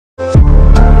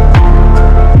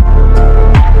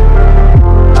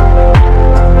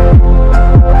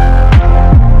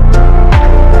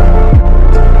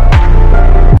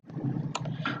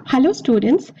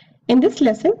students, in this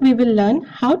lesson we will learn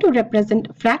how to represent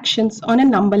fractions on a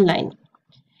number line.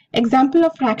 Example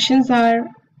of fractions are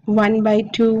 1 by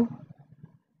 2,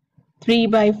 3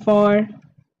 by 4,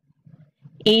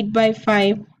 8 by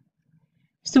 5.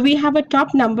 So we have a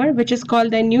top number which is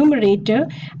called the numerator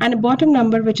and a bottom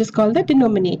number which is called the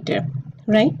denominator,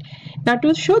 right? Now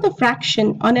to show the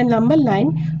fraction on a number line,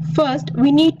 first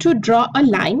we need to draw a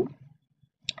line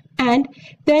and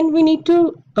then we need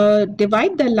to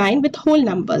divide the line with whole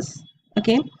numbers.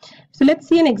 Okay, so let's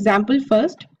see an example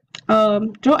first.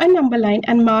 Draw a number line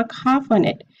and mark half on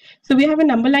it. So we have a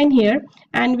number line here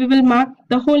and we will mark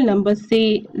the whole numbers,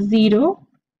 say 0,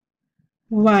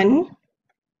 1,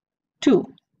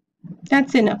 2.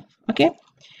 That's enough. Okay,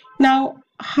 now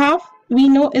half we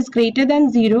know is greater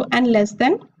than 0 and less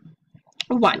than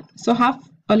 1. So half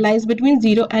lies between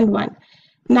 0 and 1.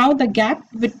 Now the gap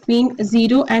between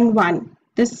 0 and 1,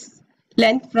 this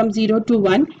length from 0 to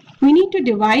 1, we need to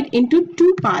divide into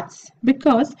two parts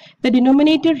because the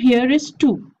denominator here is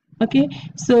 2. Okay,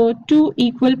 so two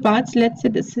equal parts. Let's say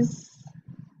this is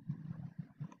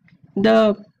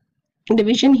the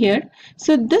division here.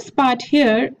 So this part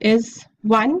here is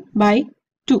 1 by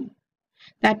 2.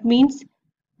 That means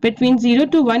between 0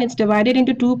 to 1 it's divided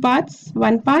into two parts,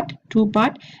 one part, two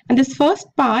part, and this first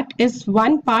part is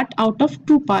one part out of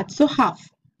two parts, so half.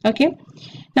 Okay,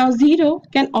 now 0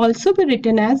 can also be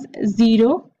written as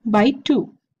 0 by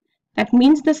 2. That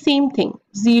means the same thing.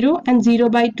 0 and 0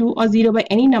 by 2 or 0 by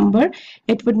any number,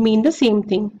 it would mean the same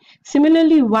thing.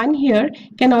 Similarly, 1 here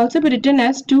can also be written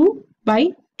as 2 by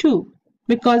 2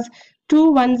 because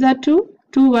 2 ones are 2,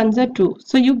 2 ones are 2.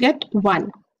 So you get 1,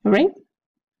 right?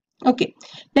 Okay,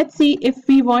 let's see if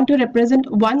we want to represent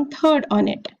 1/3 on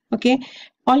it. Okay,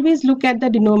 always look at the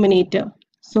denominator.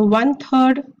 So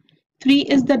 1/3, 3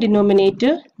 is the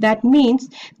denominator. That means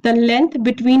the length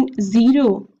between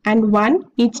 0 and 1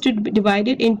 needs to be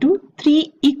divided into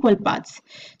 3 equal parts.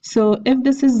 So if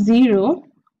this is 0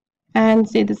 and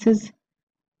say this is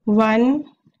 1,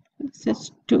 this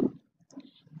is 2.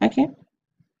 Okay,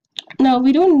 now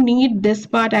we don't need this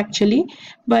part actually,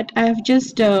 but I have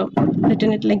just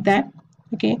written it like that.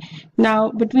 Okay, now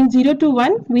between 0 to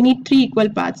 1 we need 3 equal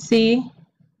parts. Say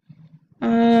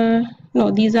no,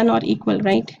 these are not equal,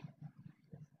 right?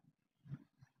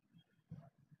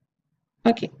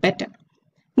 Okay, better.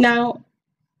 Now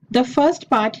the first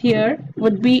part here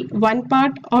would be one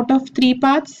part out of 3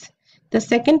 parts. The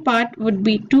second part would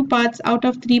be 2 parts out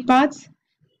of 3 parts.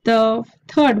 The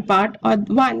third part or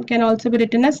 1 can also be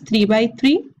written as 3 by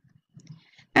 3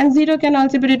 and 0 can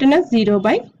also be written as 0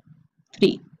 by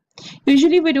 3.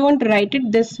 Usually we don't write it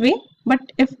this way,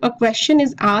 but if a question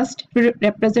is asked to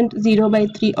represent 0 by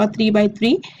 3 or 3 by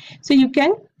 3, so you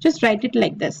can just write it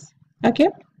like this. Okay,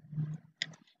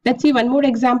 let's see one more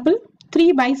example.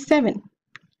 3 by 7.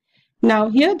 Now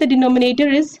here the denominator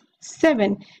is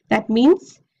 7. That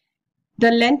means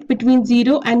the length between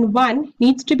 0 and 1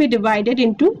 needs to be divided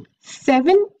into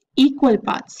 7 equal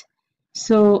parts.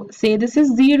 So say this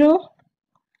is 0,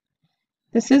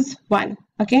 this is 1.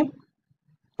 Okay,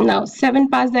 now 7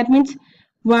 parts, that means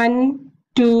 1,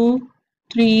 2,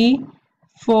 3,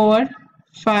 4,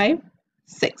 5,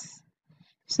 6.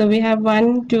 So we have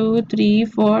 1, 2, 3,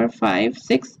 4, 5,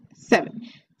 6, 7.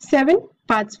 7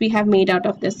 parts we have made out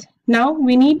of this. Now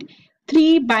we need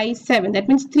 3 by 7. That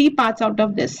means 3 parts out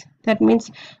of this. That means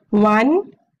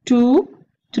 1, 2,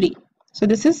 3. So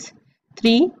this is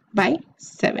 3 by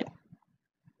 7.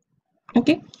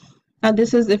 Okay. Now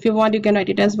this is, if you want, you can write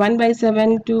it as 1 by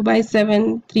 7, 2 by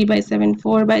 7, 3 by 7,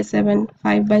 4 by 7,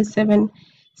 5 by 7,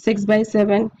 6 by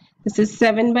 7. This is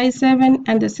 7 by 7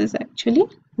 and this is actually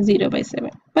 0 by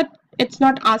 7. But it's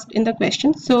not asked in the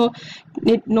question, so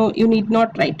no, you need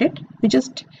not write it. You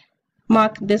just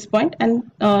mark this point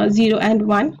and 0 and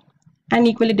 1 and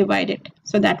equally divide it.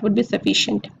 So that would be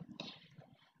sufficient.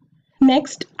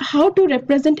 Next, how to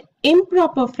represent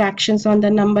improper fractions on the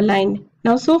number line.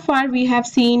 Now so far we have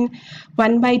seen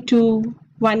 1 by 2,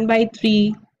 1 by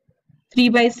 3, 3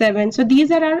 by 7. So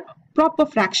these are our proper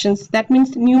fractions. That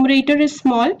means numerator is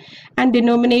small and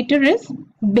denominator is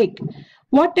big.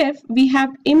 What if we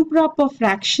have improper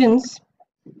fractions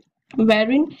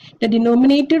wherein the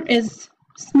denominator is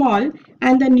small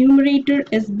and the numerator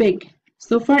is big?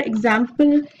 So for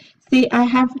example, say I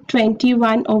have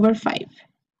 21 over 5.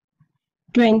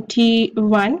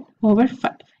 21 over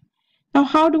 5. Now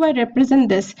how do I represent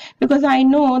this? Because I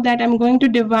know that I'm going to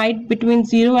divide between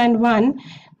 0 and 1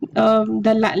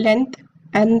 the length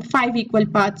and 5 equal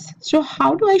parts. So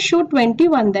how do I show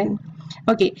 21 then?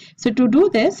 Okay, so to do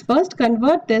this, first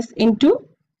convert this into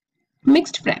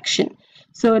mixed fraction.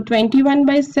 So 21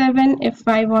 by 7, if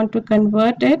I want to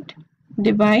convert it,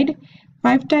 divide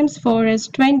 5 times 4 is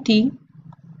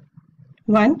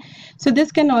 21. So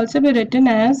this can also be written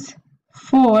as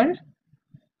 4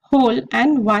 whole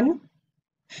and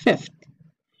 1/5,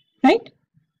 right?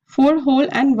 4 whole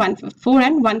and 1/5, 4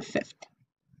 and 1/5.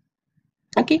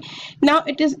 Okay, now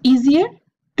it is easier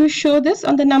to show this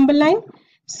on the number line.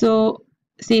 So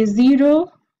say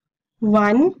 0,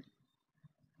 1,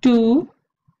 2,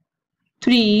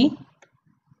 3,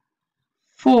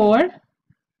 4,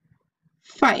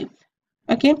 5.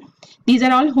 Okay, these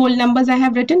are all whole numbers I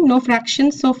have written, no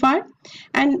fractions so far,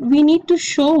 and we need to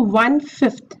show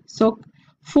 1/5. So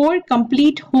 4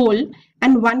 complete whole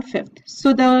and 1/5.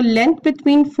 So the length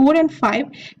between 4 and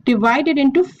 5 divided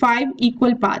into 5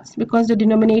 equal parts, because the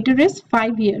denominator is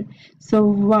 5 here. So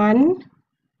 1,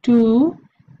 2,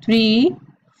 3,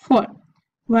 4.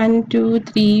 1, 2,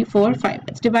 3, 4, 5.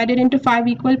 It's divided into 5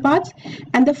 equal parts,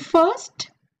 and the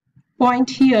first point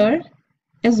here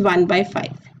is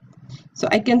 1/5. So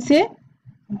I can say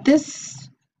this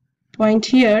point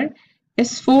here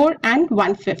is 4 and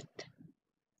 1/5.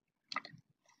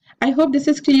 I hope this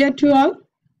is clear to all.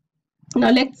 Now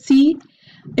let's see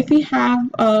if we have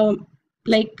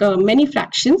many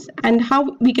fractions and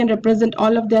how we can represent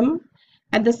all of them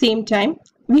at the same time.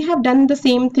 We have done the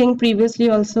same thing previously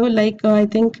also, I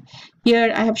think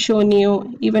here I have shown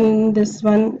you, even this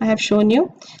one I have shown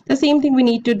you. The same thing we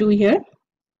need to do here.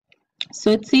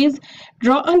 So it says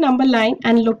draw a number line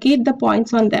and locate the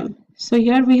points on them. So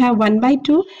here we have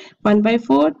 1/2,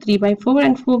 1/4, 3/4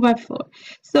 and 4/4.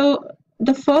 So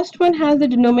the first one has the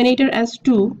denominator as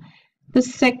 2. The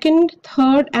second,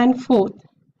 third and fourth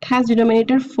has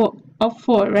denominator of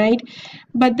 4, right?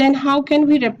 But then how can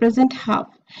we represent half?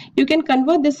 You can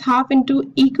convert this half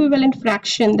into equivalent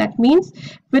fraction, that means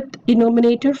with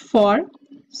denominator 4.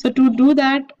 So to do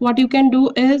that, what you can do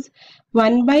is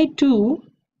 1/2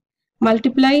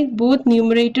 multiply both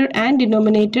numerator and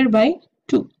denominator by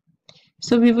 2.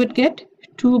 So we would get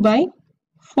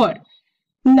 2/4.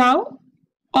 Now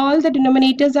all the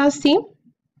denominators are same,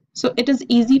 so it is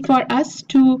easy for us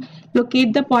to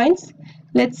locate the points.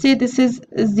 Let's say this is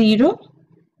 0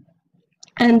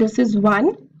 and this is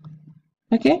 1.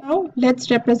 Okay, now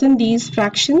let's represent these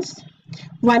fractions.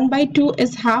 1/2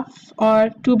 is half,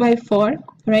 or 2/4,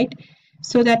 right?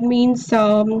 So that means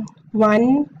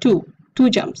 1, 2, 2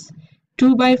 jumps.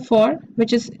 2/4,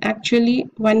 which is actually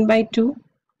 1/2.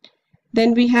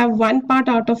 Then we have 1 part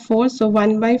out of 4, so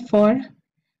 1/4,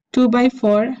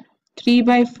 2/4,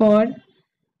 3/4,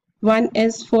 1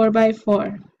 is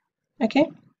 4/4. Okay,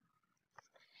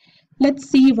 let's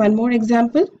see one more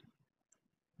example.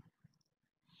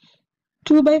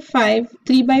 2/5,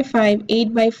 3/5,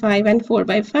 8/5 and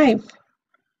 4/5.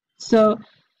 So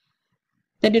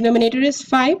the denominator is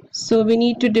 5, so we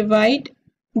need to divide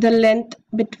the length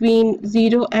between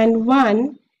 0 and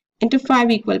 1 into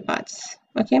 5 equal parts.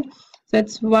 Okay, so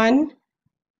it's 1,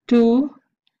 2,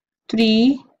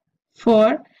 3,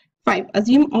 4, 5.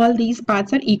 Assume all these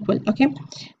parts are equal. Okay,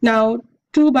 now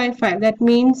 2/5, that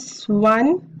means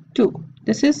 1, 2.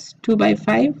 This is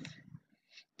 2/5.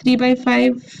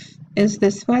 3/5 is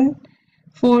this one.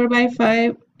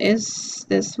 4/5 is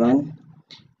this one.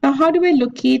 Now how do I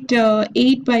locate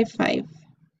 8/5?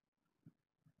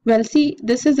 Well, see,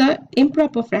 this is a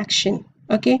improper fraction.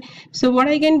 Okay, so what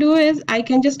I can do is I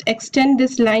can just extend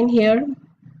this line here.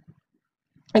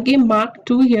 Okay, mark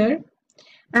 2 here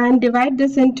and divide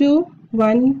this into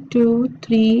 1, 2,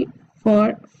 3,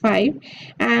 4, 5,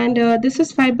 and this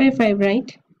is 5/5,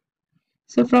 right?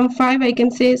 So from 5 I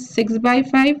can say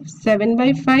 6/5,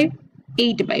 7/5,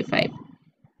 8/5.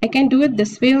 I can do it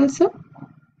this way also.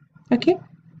 Okay,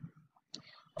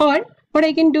 or what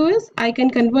I can do is I can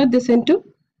convert this into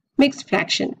mixed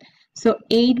fraction. So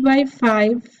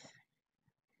 8/5,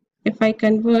 if I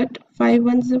convert 5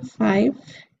 ones are 5,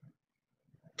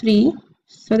 3,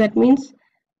 so that means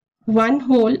 1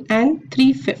 whole and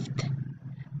 3/5.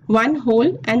 1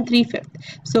 whole and 3/5.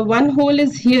 So 1 whole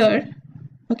is here,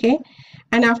 okay,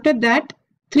 and after that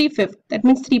 3/5, that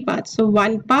means 3 parts. So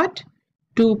 1 part,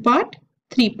 2 part,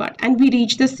 3 part, and we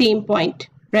reach the same point,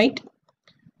 right?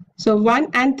 So 1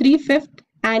 and 3/5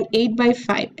 and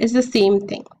 8/5 is the same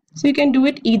thing. So you can do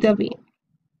it either way.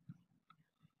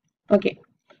 Okay,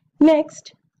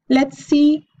 next let's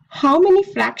see how many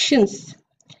fractions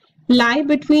lie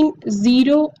between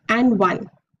 0 and 1.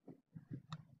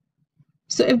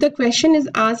 So if the question is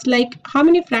asked like how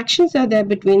many fractions are there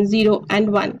between 0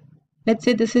 and 1, let's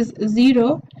say this is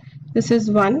 0, this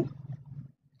is 1,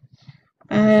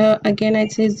 again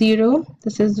I'd say 0,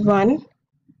 this is 1,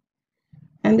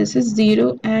 and this is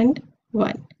 0 and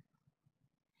 1.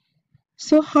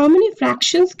 So how many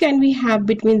fractions can we have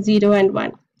between 0 and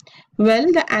 1?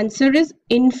 Well, the answer is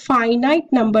infinite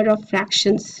number of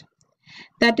fractions.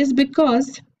 That is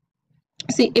because,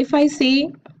 see, if I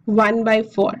say 1 by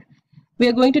 4, we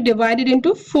are going to divide it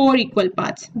into 4 equal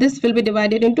parts. This will be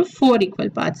divided into 4 equal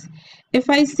parts. If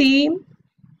I say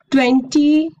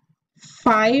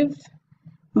 25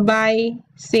 by,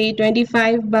 say,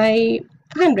 25 by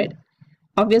 100,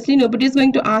 obviously nobody is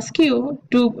going to ask you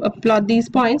to plot these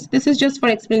points. This is just for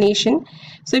explanation.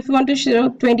 So if you want to show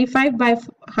 25 by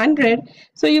 100,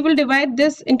 so you will divide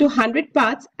this into 100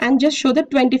 parts and just show the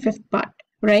 25th part,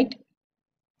 right?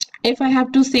 If I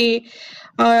have to say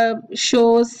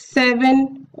show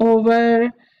 7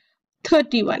 over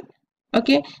 31,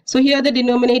 okay, so here the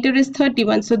denominator is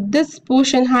 31, so this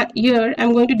portion here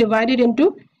I'm going to divide it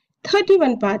into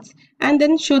 31 parts and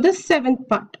then show the 7th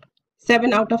part,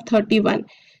 7 out of 31.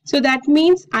 So that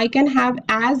means I can have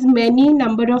as many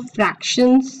number of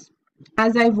fractions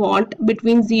as I want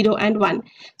between 0 and 1.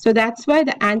 So that's why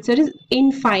the answer is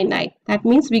infinite. That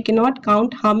means we cannot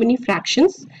count how many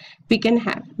fractions we can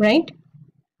have, right?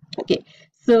 Okay,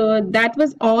 so that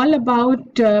was all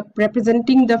about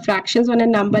representing the fractions on a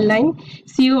number line.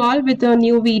 See you all with a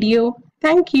new video.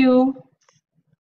 Thank you.